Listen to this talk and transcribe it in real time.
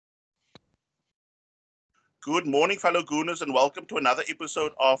Good morning, fellow Gooners, and welcome to another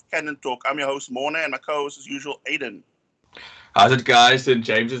episode of Cannon Talk. I'm your host, Morna, and my co-host, as usual, Aiden. How's it, guys? In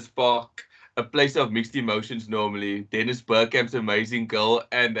James's Park, a place of mixed emotions normally. Dennis Bergkamp's amazing goal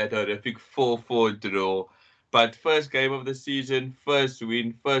and that horrific 4-4 draw. But first game of the season, first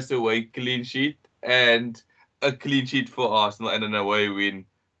win, first away clean sheet, and a clean sheet for Arsenal and an away win.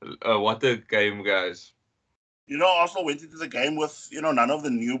 What a game, guys. Arsenal went into the game with, none of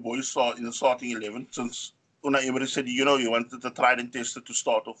the new boys saw in the starting 11 since Unai Emery said, he wanted to try and test it to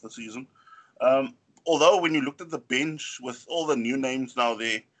start off the season. Although when you looked at the bench with all the new names now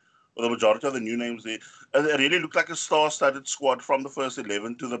there, or the majority of the new names there, it really looked like a star-studded squad from the first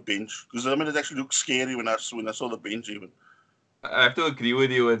 11 to the bench. Because, it actually looked scary when I saw the bench even. I have to agree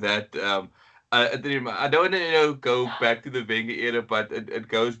with you with that. I don't want to go back to the Wenger era, but it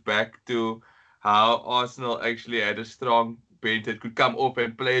goes back to how Arsenal actually had a strong bench that could come off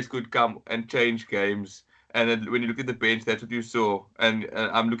and players could come and change games. And then when you look at the bench, that's what you saw. And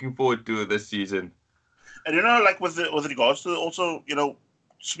I'm looking forward to this season. And like with regards to also,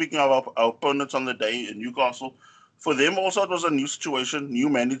 speaking of our opponents on the day in Newcastle, for them also it was a new situation, new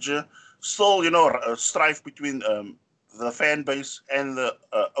manager, still a strife between the fan base and the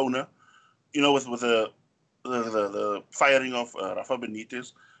owner, with the firing of Rafa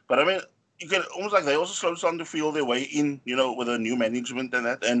Benitez. But you can almost like they also slowly starting to feel their way in, with the new management and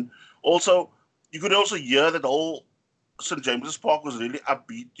that, and also you could also hear that the whole St James's Park was really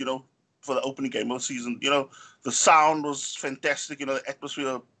upbeat, for the opening game of the season. The sound was fantastic. The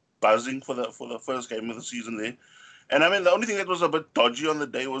atmosphere buzzing for the first game of the season there. And the only thing that was a bit dodgy on the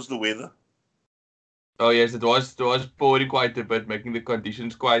day was the weather. Oh yes, it was pouring quite a bit, making the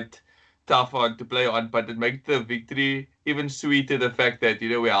conditions quite tough on to play on. But it makes the victory even sweeter. The fact that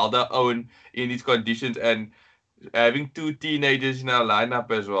we held our own in these conditions and having two teenagers in our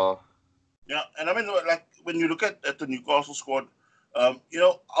lineup as well. Yeah, and like when you look at the Newcastle squad,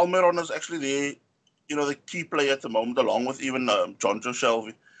 Almiron is actually the key player at the moment, along with even John Joe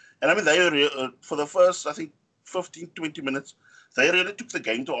Shelby. And for the first, I think, 15, 20 minutes, they really took the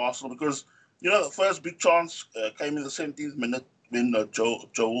game to Arsenal because, the first big chance came in the 17th minute when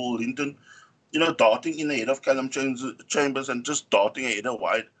Joel Linton, darting in ahead of Callum Chambers and just darting ahead of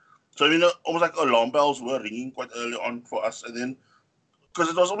wide. So, almost like alarm bells were ringing quite early on for us. And then because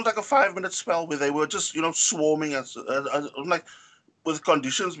it was almost like a 5 minute spell where they were just swarming us. Like with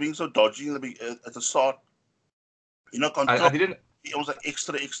conditions being so dodgy at the start, I control. didn't. He was like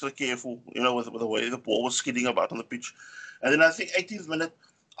extra careful, with the way the ball was skidding about on the pitch. And then I think 18th minute,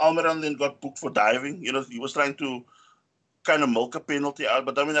 Almiron then got booked for diving. He was trying to kind of milk a penalty out,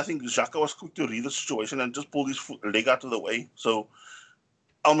 but I think Xhaka was quick to read the situation and just pulled his leg out of the way. So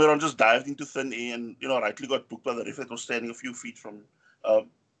Almiron just dived into thin air and rightly got booked by the ref that was standing a few feet from him.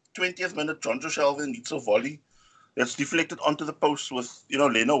 20th minute, John Joe Shelvin needs a volley that's deflected onto the post with,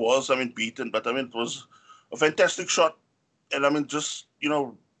 Leno was, beaten, but it was a fantastic shot. And just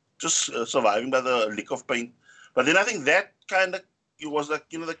surviving by the lick of paint. But then I think that kind of, it was like,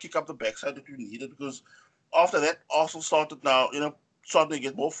 the kick up the backside that we needed because after that, Arsenal started now, starting to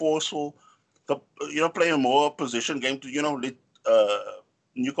get more forceful, play a more possession game to, let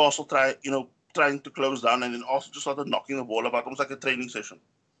Newcastle trying to close down and then also just started knocking the ball about almost like a training session.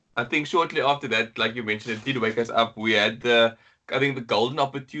 I think shortly after that, like you mentioned, it did wake us up. We had I think the golden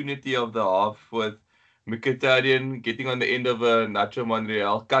opportunity of the half with Mkhitaryan getting on the end of a Nacho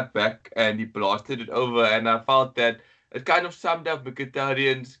Monreal cut back and he blasted it over. And I felt that it kind of summed up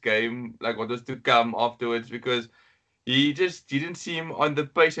Mkhitaryan's game, like what was to come afterwards, because he just didn't seem on the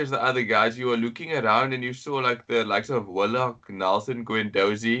pace as the other guys. You were looking around and you saw like the likes of Willock, Nelson,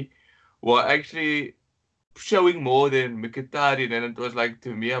 Guendouzi were actually showing more than Mkhitaryan, and it was like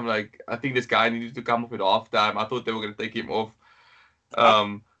to me, I'm like, I think this guy needed to come off at halftime. I thought they were going to take him off. Uh,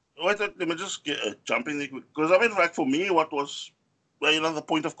 Um, let me just jump in there because like for me, what was well, the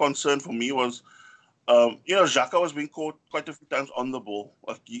point of concern for me was Xhaka was being caught quite a few times on the ball.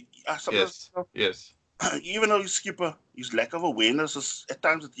 Like some of yes, yes. even though he's skipper, his lack of awareness is at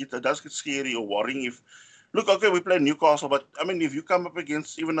times it does get scary or worrying. If look, okay, we play Newcastle, but if you come up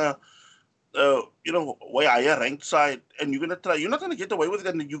against even a way higher ranked side, and you're not gonna get away with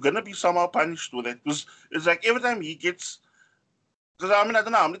it, and you're gonna be somehow punished with it because it's like every time he gets, because I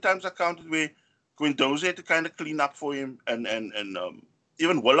don't know how many times I counted where Guendouzi had to kind of clean up for him, and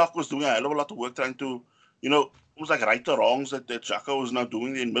even Willock was doing a hell of a lot of work trying to, almost like right the wrongs that Xhaka was now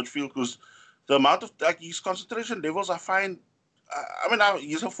doing in midfield because the amount of like his concentration levels I find,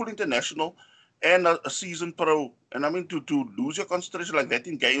 he's a full international and a seasoned pro, and to lose your concentration like that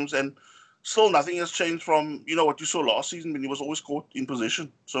in games and still nothing has changed from, what you saw last season when he was always caught in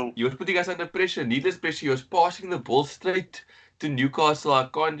possession. So He was putting us under pressure, needless pressure. He was passing the ball straight to Newcastle. I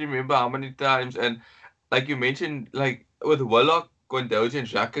can't remember how many times. And like you mentioned, like with Willock, Guendouzi, and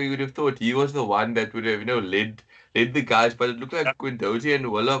Xhaka, you would have thought he was the one that would have, led the guys. But it looked yeah, like Guendouzi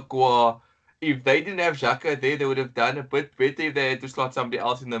and Willock were. If they didn't have Xhaka there, they would have done a bit better if they had to slot somebody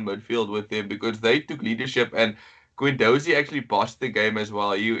else in the midfield with them because they took leadership and Guendouzi actually bossed the game as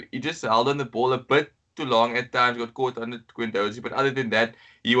well. He just held on the ball a bit too long at times, got caught under Guendouzi, but other than that,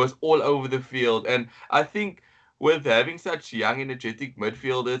 he was all over the field. And I think with having such young, energetic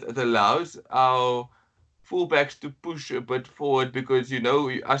midfielders, it allows our fullbacks to push a bit forward because,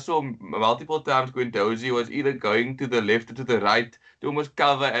 I saw multiple times Guendouzi was either going to the left or to the right to almost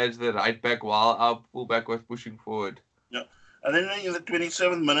cover as the right back while our fullback was pushing forward. yeah. And then in the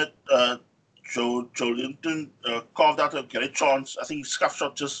 27th minute, Joe Linton carved out a great chance. I think his scuff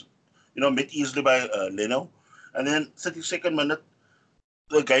shot just, met easily by Leno. And then 32nd minute,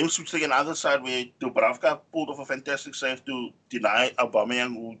 the game switched to the other side where Dubravka pulled off a fantastic save to deny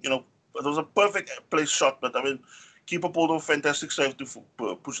Aubameyang, who, it was a perfect place shot, but I mean, keeper pulled off a fantastic save to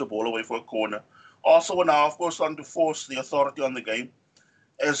push the ball away for a corner. Also, were now, of course, starting to force the authority on the game,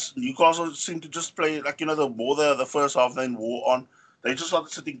 as Newcastle seemed to just play, like, the more the first half then wore on, they just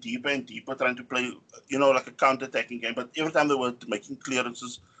started sitting deeper and deeper, trying to play, like a counter-attacking game. But every time they were making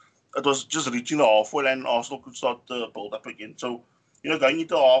clearances, it was just reaching the halfway line and Arsenal could start to build up again. So, going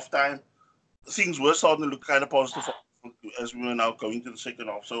into halftime, things were starting to look kind of positive as we were now going to the second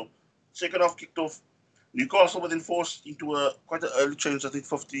half. So, second half kicked off. Newcastle were then forced into quite an early change, I think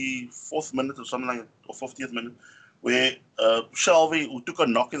 54th minute or something like that, or 50th minute, where Shelvey, who took a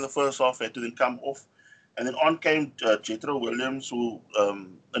knock in the first half, had to then come off. And then on came Jethro Williams, who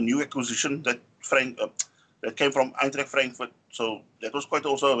a new acquisition that came from Eintracht Frankfurt. So that was quite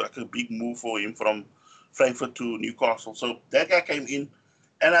also like a big move for him from Frankfurt to Newcastle. So that guy came in.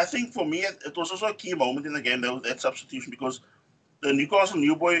 And I think for me, it was also a key moment in the game, that substitution, because the Newcastle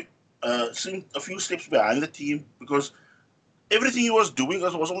new boy seemed a few steps behind the team because everything he was doing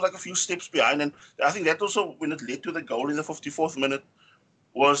was almost like a few steps behind. And I think that also, when it led to the goal in the 54th minute,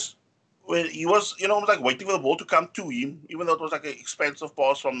 was when he was, almost like waiting for the ball to come to him, even though it was like an expensive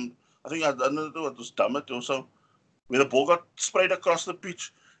pass from, I don't know, it was Dummett or so, where the ball got sprayed across the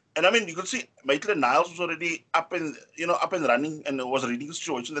pitch. And I mean, you could see Maitland-Niles was already up and running, and it was reading the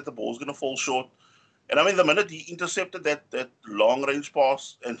situation that the ball was going to fall short. And I mean, the minute he intercepted that long range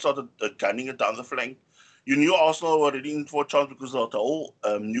pass and started gunning it down the flank, you knew Arsenal were already in for a chance because the whole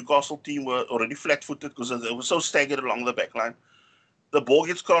Newcastle team were already flat-footed because they were so staggered along the back line. The ball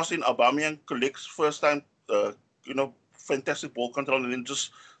gets crossed in, Aubameyang collects first time, fantastic ball control, and then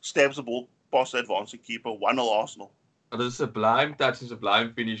just stabs the ball past the advancing keeper. 1-0 Arsenal. It was a sublime touch and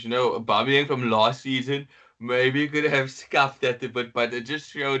sublime finish. Aubameyang from last season, maybe you could have scuffed that a bit, but it just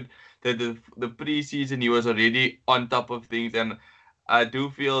showed that the pre-season he was already on top of things. And I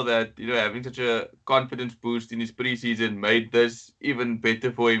do feel that, having such a confidence boost in his pre-season made this even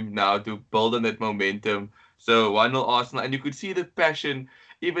better for him now to build on that momentum. So 1-0 Arsenal, and you could see the passion,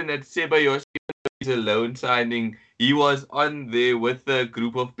 even at Ceballos, his alone signing, he was on there with the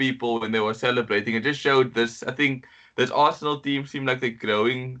group of people when they were celebrating. It just showed this, I think, this Arsenal team seemed like they're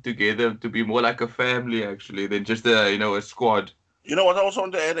growing together to be more like a family, actually, than just a squad. You know what I also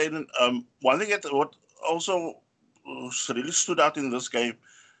want to add, Aiden? One thing what also really stood out in this game,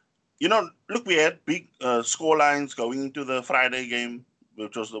 look, we had big score lines going into the Friday game,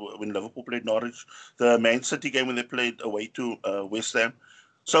 which was when Liverpool played Norwich, the Man City game when they played away to West Ham.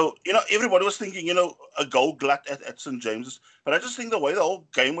 So, everybody was thinking, a goal glut at St. James's. But I just think the way the whole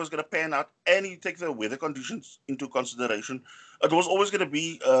game was going to pan out, and you take the weather conditions into consideration, it was always going to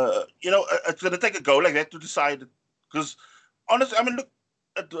be, it's going to take a goal like that to decide. Because, honestly, I mean, look,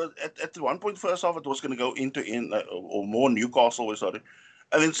 at one point first half, it was going to go into or more Newcastle, sorry.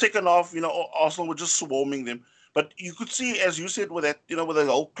 And then second half, Arsenal were just swarming them. But you could see, as you said, with that, with the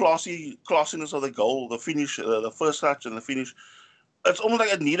whole classiness of the goal, the finish, the first touch and the finish, it's almost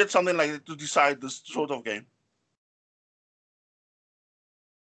like it needed something like that to decide this sort of game.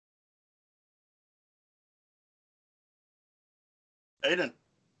 Aiden.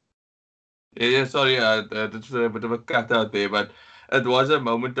 Yeah, sorry, that's a bit of a cut out there, but it was a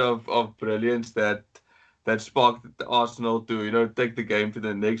moment of brilliance that sparked Arsenal to take the game to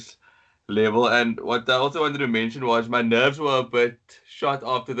the next level. And what I also wanted to mention was my nerves were a bit shot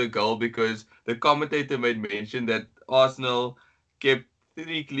after the goal because the commentator made mention that Arsenal kept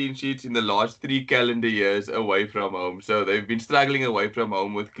 3 clean sheets in the last 3 calendar years away from home. So they've been struggling away from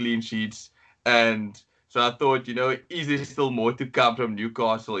home with clean sheets. And so I thought, is there still more to come from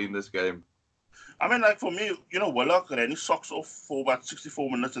Newcastle in this game? I mean, like for me, Willock ran his socks off for about 64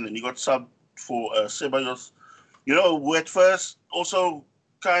 minutes, and then he got subbed for Ceballos. Who at first also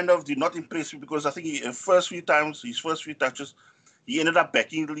kind of did not impress me because I think his first few touches, he ended up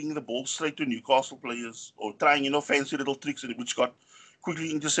backhandling the ball straight to Newcastle players or trying, fancy little tricks which got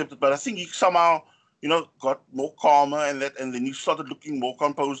quickly intercepted. But I think he somehow, got more calmer and then he started looking more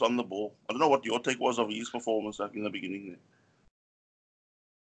composed on the ball. I don't know what your take was of his performance like in the beginning there.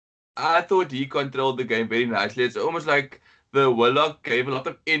 I thought he controlled the game very nicely. It's almost like the Willock gave a lot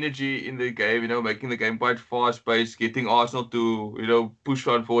of energy in the game, making the game quite fast-paced, getting Arsenal to, push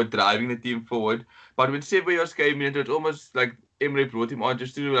on forward, driving the team forward. But when Ceballos came in, it was almost like Emery brought him on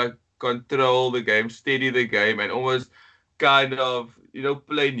just to like control the game, steady the game, and almost kind of,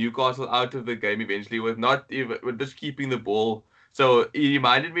 play Newcastle out of the game eventually with just keeping the ball. So he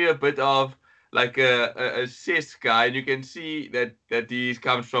reminded me a bit of like a Cesc guy, and you can see that he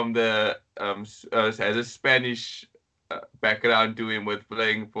comes from has a Spanish background to him with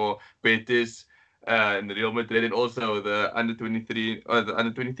playing for Betis and Real Madrid, and also the under 23 or the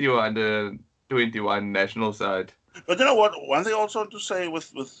under 23 or under 21 national side. But you know what? One thing I also want to say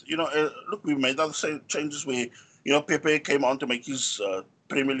look, we made other changes where Pepe came on to make his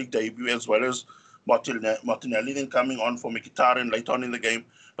Premier League debut as well as Martinelli then coming on for Mkhitaryan later on in the game.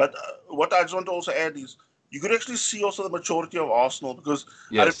 But what I just want to also add is you could actually see also the maturity of Arsenal because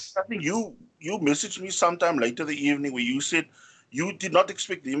Yes. I think you messaged me sometime later the evening where you said you did not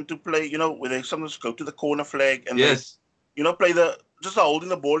expect them to play, where they sometimes go to the corner flag and Yes. they, play just holding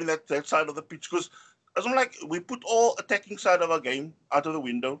the ball in that side of the pitch because as I'm like, we put all attacking side of our game out of the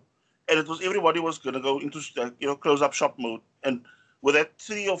window, and it was everybody was gonna go into close up shop mode. And with that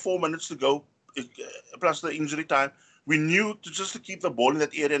 3 or 4 minutes to go, plus the injury time, we knew to keep the ball in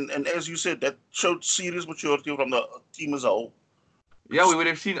that area. And as you said, that showed serious maturity from the team as a whole. Yeah, we would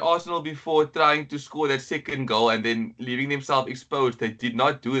have seen Arsenal before trying to score that second goal and then leaving themselves exposed. They did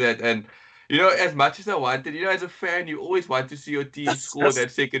not do that. And, as much as I wanted, as a fan, you always want to see your team score That's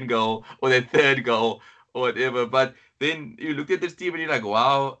that second goal or that third goal or whatever. But then you look at this team and you're like,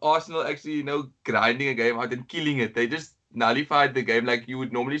 wow, Arsenal actually, grinding a game out and killing it. They just nullified the game like you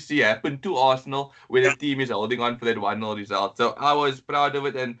would normally see happen to Arsenal when a team is holding on for that 1-0 result. So I was proud of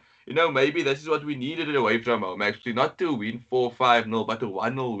it. And maybe this is what we needed away from home, actually. Not to win 4-5-0, but a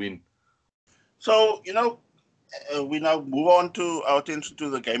 1-0 win. So, we now move on to our attention to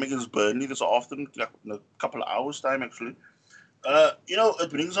the game against Burnley this afternoon, like in a couple of hours' time, actually. It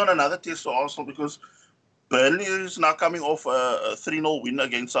brings on another test for Arsenal because Burnley is now coming off a 3-0 win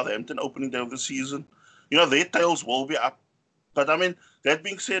against Southampton opening day of the season. Their tails will be up. But, I mean, that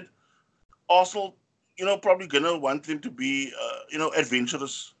being said, Arsenal, probably going to want them to be,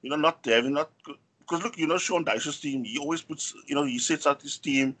 adventurous, not because look, Sean Dyche's team, he always puts, he sets out his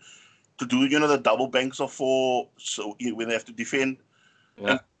team to do, the double banks of four, so when they have to defend, Yeah.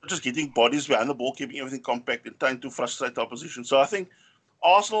 and just getting bodies behind the ball, keeping everything compact and trying to frustrate the opposition. So I think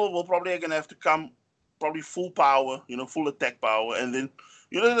Arsenal will probably going to have to come probably full power, full attack power, and then,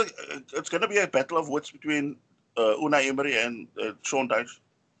 it's going to be a battle of wits between Unai Emery and Sean Dyche.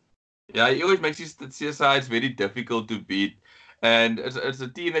 Yeah, he always makes his sides very difficult to beat. And it's a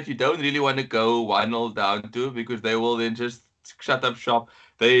team that you don't really want to go 1-0 down to because they will then just shut up shop.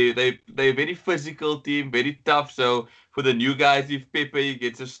 They're a very physical team, very tough. So for the new guys, if Pepe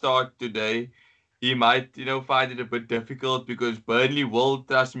gets a start today, he might, find it a bit difficult because Burnley will,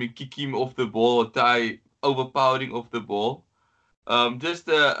 trust me, kick him off the ball or try overpowering off the ball. Just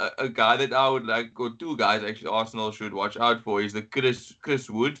a guy that I would like, or two guys actually, Arsenal should watch out for is the Chris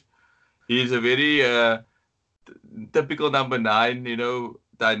Wood. He's a very typical number 9,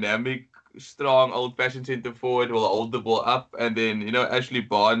 dynamic, strong, old-fashioned centre forward, will hold the ball up. And then, Ashley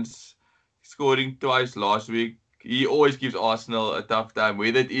Barnes scoring twice last week. He always gives Arsenal a tough time,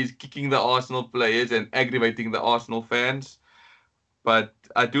 whether it is kicking the Arsenal players and aggravating the Arsenal fans. But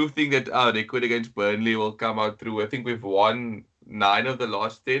I do think that our record against Burnley will come out through. I think we've won 9 of the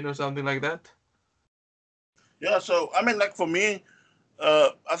last 10 or something like that. Yeah, so, I mean, like for me,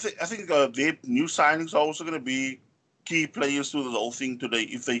 I think their new signings are also going to be key players to the whole thing today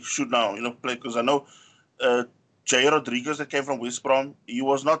if they should now, play. Because I know Jay Rodriguez that came from West Brom, he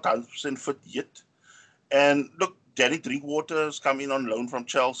was not 100% fit yet. And look, Danny Drinkwater has come in on loan from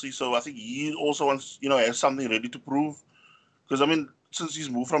Chelsea, so I think he also wants, has something ready to prove. Because I mean, since he's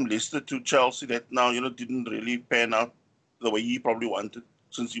moved from Leicester to Chelsea, that now didn't really pan out the way he probably wanted.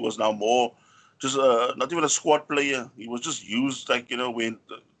 Since he was now more just not even a squad player, he was just used like when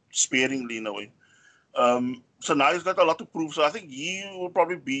sparingly in a way. So now he's got a lot to prove. So I think he will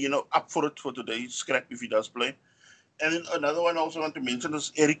probably be up for it for today's scrap if he does play. And then another one I also want to mention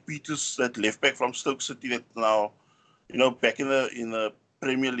is Eric Peters, that left back from Stoke City, that now, back in the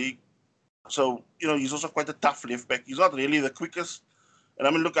Premier League. So, he's also quite a tough left back. He's not really the quickest. And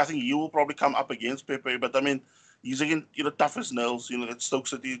I mean, look, I think he will probably come up against Pepe, but I mean, he's again, tough as nails, that Stoke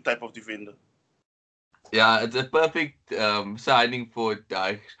City type of defender. Yeah, it's a perfect signing for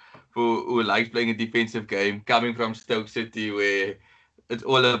Dyche, who likes playing a defensive game, coming from Stoke City, where it's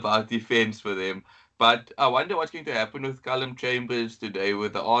all about defense for them. But I wonder what's going to happen with Callum Chambers today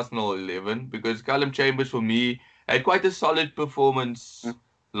with the Arsenal 11, because Callum Chambers, for me, had quite a solid performance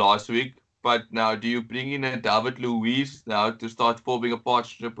last week. But now, do you bring in a David Luiz now to start forming a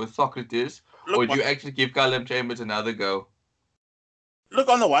partnership with Socrates, Look, or do you actually give Callum Chambers another go? Look,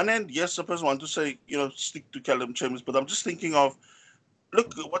 on the one hand, yes, I suppose I want to say, stick to Callum Chambers, but I'm just thinking of,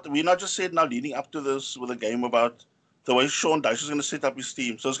 look, what we not just said now leading up to this with a game about the way Sean Dyche is going to set up his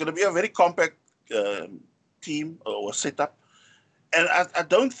team. So it's going to be a very compact team or setup. And I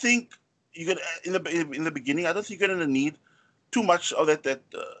don't think you're going to, in the beginning, I don't think you're going to need too much of that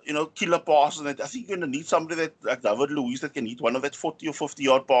killer pass. And I think you're going to need somebody like David Luiz that can hit one of that 40 or 50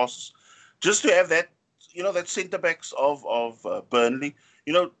 yard passes just to have that, that centre backs of Burnley,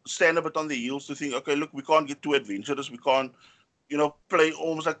 stand a bit on the heels to think, okay, look, we can't get too adventurous. We can't, play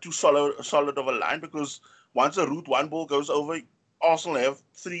almost like too solid of a line, because once the route one ball goes over, Arsenal have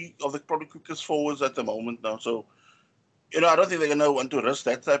three of the probably quickest forwards at the moment now. So, I don't think they're going to want to risk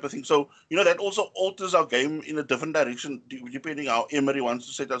that type of thing. So, that also alters our game in a different direction, depending how Emery wants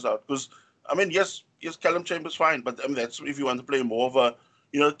to set us out. Because, I mean, yes, Callum Chambers fine, but I mean, that's if you want to play more of a,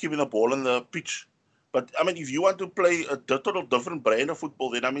 keeping the ball on the pitch. But, I mean, if you want to play a total different brand of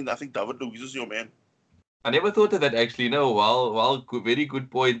football, then, I mean, I think David Luiz is your man. I never thought of that actually. No, very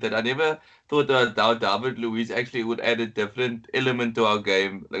good point. That I never thought that how David Luiz actually would add a different element to our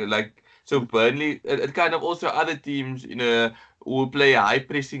game. So Burnley, it kind of also other teams, who play a high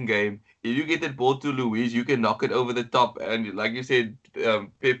pressing game. If you get that ball to Luiz, you can knock it over the top. And like you said,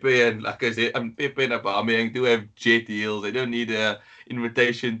 Pepe and like I said, Pepe and Aubameyang do have jet heels. They don't need a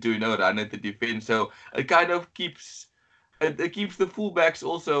invitation to run at the defense. So it kind of it keeps the fullbacks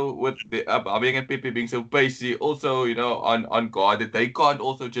also with the Aubameyang and Pepe being so pacey, also on guard, that they can't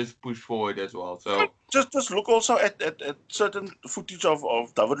also just push forward as well. So just look also at certain footage of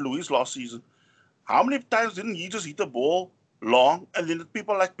David Luiz last season. How many times didn't he just hit the ball long, and then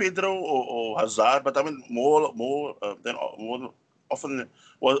people like Pedro or Hazard, but I mean more often,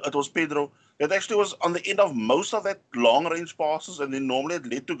 well, it was Pedro that actually was on the end of most of that long range passes, and then normally it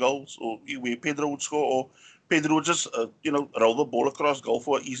led to goals, or where Pedro would score, or Pedro would just roll the ball across goal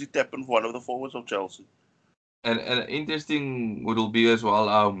for an easy tap in for one of the forwards of Chelsea. And interesting will be as well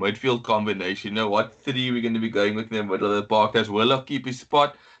our midfield combination. What three we're going to be going with in the middle of the park? Does Willock keep his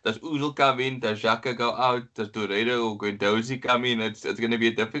spot? Does Ozil come in? Does Xhaka go out? Does Torreira or Guendouzi come in? It's going to be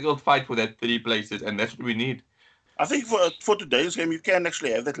a difficult fight for that three places, and that's what we need. I think for today's game, you can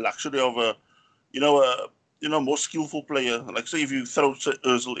actually have that luxury of a more skillful player. Like, say, if you throw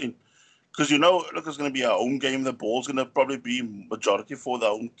Ozil in, because look, it's going to be our home game. The ball's going to probably be majority for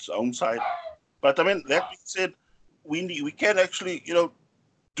the own side. But I mean, that being said, we can actually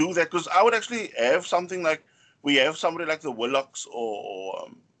do that, because I would actually have something like we have somebody like the Willocks or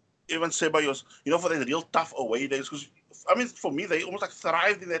even Ceballos, for the real tough away days. Because I mean, for me, they almost like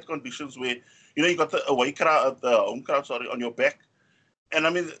thrived in that conditions where you got the away crowd, the home crowd, sorry, on your back, and I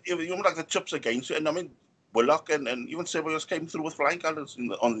mean, you almost like the chips against you. And I mean, Willock and even Ceballos came through with flying colours in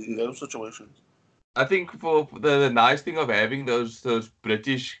those situations. I think for the nice thing of having those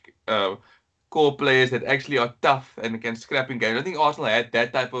British core players that actually are tough and can scrap in games. I think Arsenal had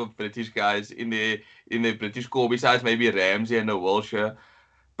that type of British guys in the British core, besides maybe Ramsey and Wilshere.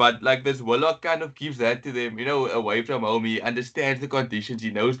 But like this Willock kind of gives that to them, away from home. He understands the conditions.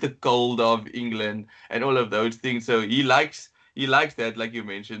 He knows the cold of England and all of those things. So he likes that, like you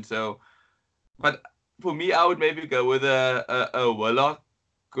mentioned. So, but for me, I would maybe go with a Willock,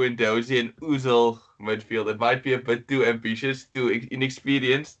 Guendouzi, and Ozil midfield. It might be a bit too ambitious, too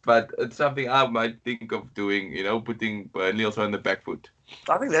inexperienced, but it's something I might think of doing. Putting Burnley also on the back foot.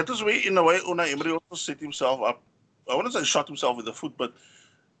 I think that is where, in a way, Unai Emery also set himself up. I wouldn't say shot himself in the foot, but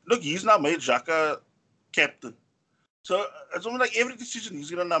look, he's now made Xhaka captain. So it's almost like every decision he's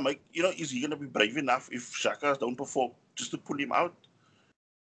going to now make, is he going to be brave enough if Xhaka don't perform just to pull him out?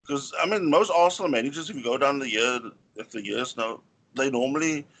 Because, I mean, most Arsenal managers, if you go down the years now, they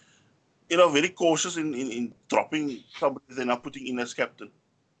normally, very cautious in dropping somebody they're not putting in as captain.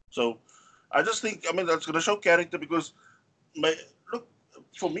 So I just think, I mean, that's going to show character, because, look,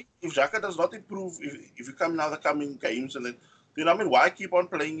 for me, if Xhaka does not improve, if you come now the coming games, and then then I mean, why keep on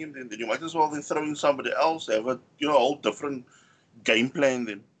playing him? Then you might as well then throw in somebody else, have a whole different game plan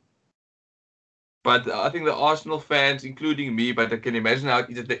then. But I think the Arsenal fans, including me, but I can imagine how it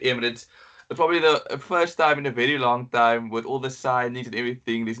is at the Emirates. It's probably the first time in a very long time with all the signings and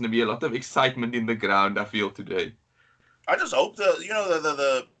everything. There's going to be a lot of excitement in the ground, I feel, today. I just hope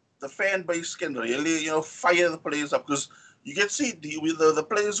the fan base can really fire the players up, because you can see the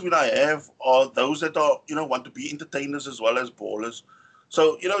players we now have are those that are want to be entertainers as well as ballers.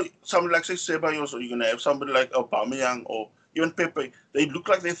 So somebody like say Ceballos, or you're gonna have somebody like Aubameyang or even Pepe. They look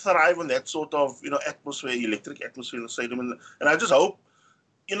like they thrive on that sort of atmosphere, electric atmosphere in the stadium, and I just hope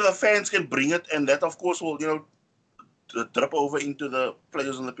the fans can bring it, and that of course will drip over into the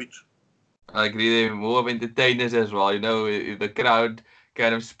players on the pitch. I agree. They're more of entertainers as well. If the crowd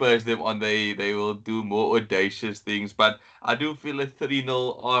kind of spurs them on, they will do more audacious things. But I do feel a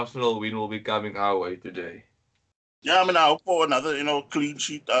 3-0 Arsenal win will be coming our way today. Yeah, I mean, I hope for another, clean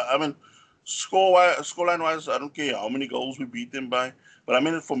sheet. I mean, scoreline wise, I don't care how many goals we beat them by. But I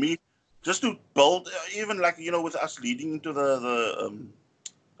mean, for me, just to build, even like with us leading into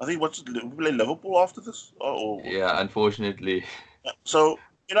I think we play Liverpool after this. Yeah, unfortunately. So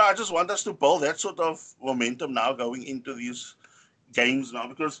I just want us to build that sort of momentum now going into these games now,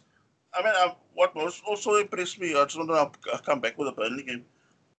 because I mean, what most also impressed me. I just want to come back with the Burnley game.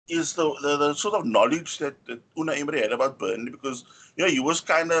 Is the sort of knowledge that Unai Emery had about Burnley, because he was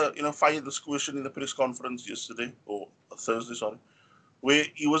kind of fired this question in the press conference yesterday or Thursday, sorry, where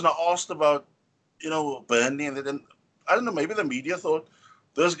he was now asked about Burnley, and then I don't know, maybe the media thought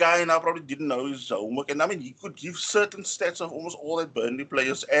this guy now probably didn't know his homework, and I mean he could give certain stats of almost all that Burnley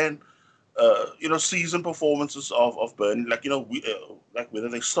players and season performances of Burnley, like like whether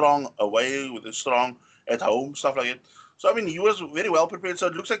they're strong away, whether they're strong at home, stuff like that. So I mean, he was very well prepared. So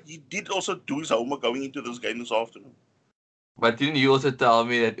it looks like he did also do his homework going into this game this afternoon. But didn't you also tell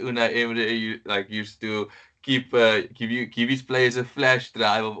me that Unai Emery used to give his players a flash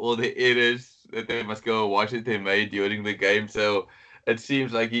drive of all the errors that they must go watch that they made during the game? So it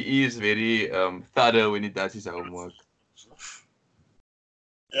seems like he is very thorough when he does his homework.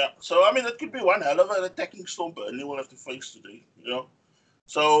 Yeah. So I mean, it could be one hell of an attacking storm Burnley will have to face today.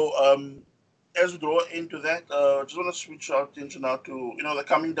 So as we draw into that, I just want to switch our attention now to the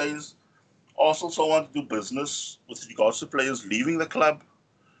coming days. Also want to do business with regards to players leaving the club.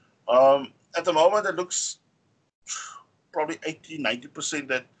 At the moment, it looks probably 80-90%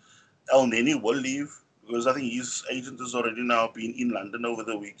 that El Neni will leave, because I think his agent has already now been in London over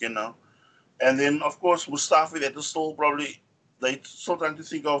the weekend now. And then, of course, Mustafi, that is still probably, they still trying to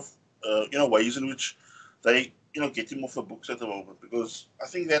think of, ways in which they, get him off the books at the moment, because I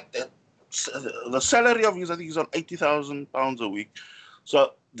think that the salary of his, I think he's on £80,000 a week.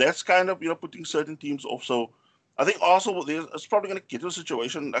 So that's kind of, putting certain teams off. So I think also it's probably going to get to a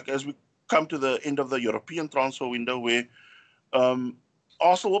situation like as we come to the end of the European transfer window where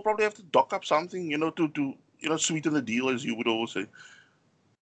Arsenal will probably have to dock up something, to sweeten the deal, as you would always say.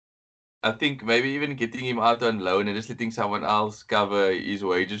 I think maybe even getting him out on loan and just letting someone else cover his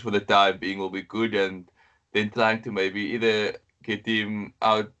wages for the time being will be good, and then trying to maybe either get him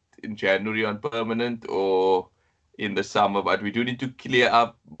out in January on permanent or in the summer. But we do need to clear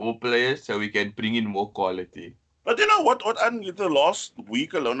up more players so we can bring in more quality. But you know what? What I the last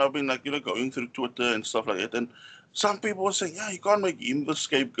week alone, I've been like going through Twitter and stuff like that, and some people were saying, "Yeah, you can't make him the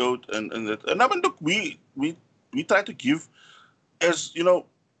scapegoat," and that. And I mean, look, we try to give as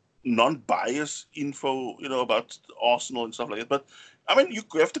non-biased info, about Arsenal and stuff like that. But I mean, you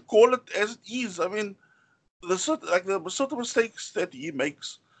have to call it as it is. I mean, the sort of mistakes that he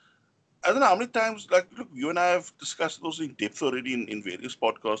makes. I don't know how many times. Like, look, you and I have discussed those in depth already in various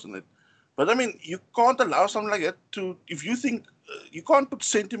podcasts and that. But I mean, you can't allow something like that to. If you think you can't put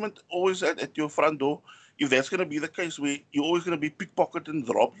sentiment always at your front door, if that's going to be the case, where you're always going to be pickpocketed and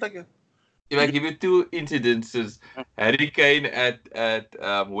robbed like that. If I give you two incidences, Harry Kane at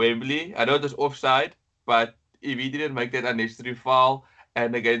Wembley, I know it was offside, but if he didn't make that unnecessary foul,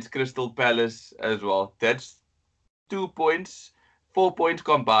 and against Crystal Palace as well, that's 2 points, 4 points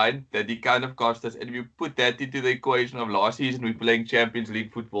combined that he kind of cost us. And if you put that into the equation of last season, we're playing Champions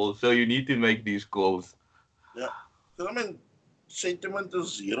League football, so you need to make these calls. Yeah, because I mean, sentiment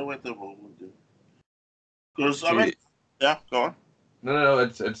is zero at the moment. Because I mean, yeah, go on. No,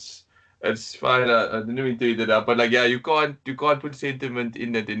 it's fine. I didn't mean to eat it up, but like, yeah, you can't put sentiment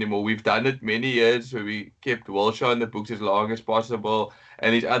in it anymore. We've done it many years where we kept Wilshere on the books as long as possible,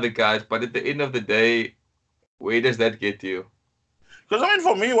 and these other guys. But at the end of the day, where does that get you? Because I mean,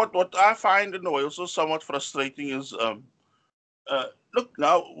 for me, what I find in a way also somewhat frustrating is look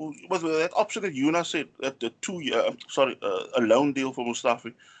now with that option that Yuna said, that the 2 year, a loan deal for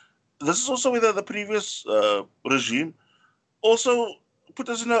Mustafi. This is also whether the previous regime also put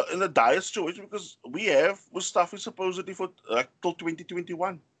us in a dire situation because we have Mustafi supposedly for till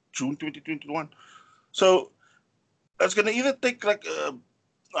 2021, June 2021. So it's gonna either take like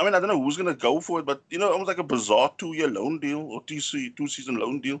I mean, I don't know who's going to go for it, but almost like a bizarre 2 year loan deal or 2 season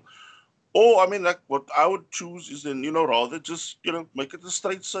loan deal. Or I mean, like what I would choose is then rather just make it a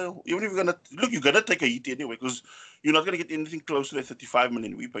straight sale. Even if you're gonna take a hit anyway because you're not gonna get anything close to the 35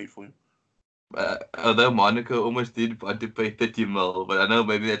 million we paid for him. Although Monaco almost did want to pay 30 mil, but I know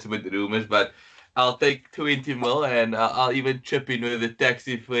maybe that's a bit rumors, but I'll take 20 mil and I'll even chip in with the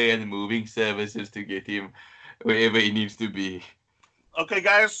taxi fare and the moving services to get him wherever he needs to be. Okay,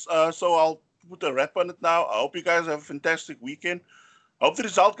 guys. So I'll put a wrap on it now. I hope you guys have a fantastic weekend. Hope the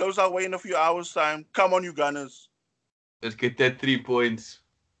result goes our way in a few hours' time. Come on, you Gunners. Let's get that 3 points.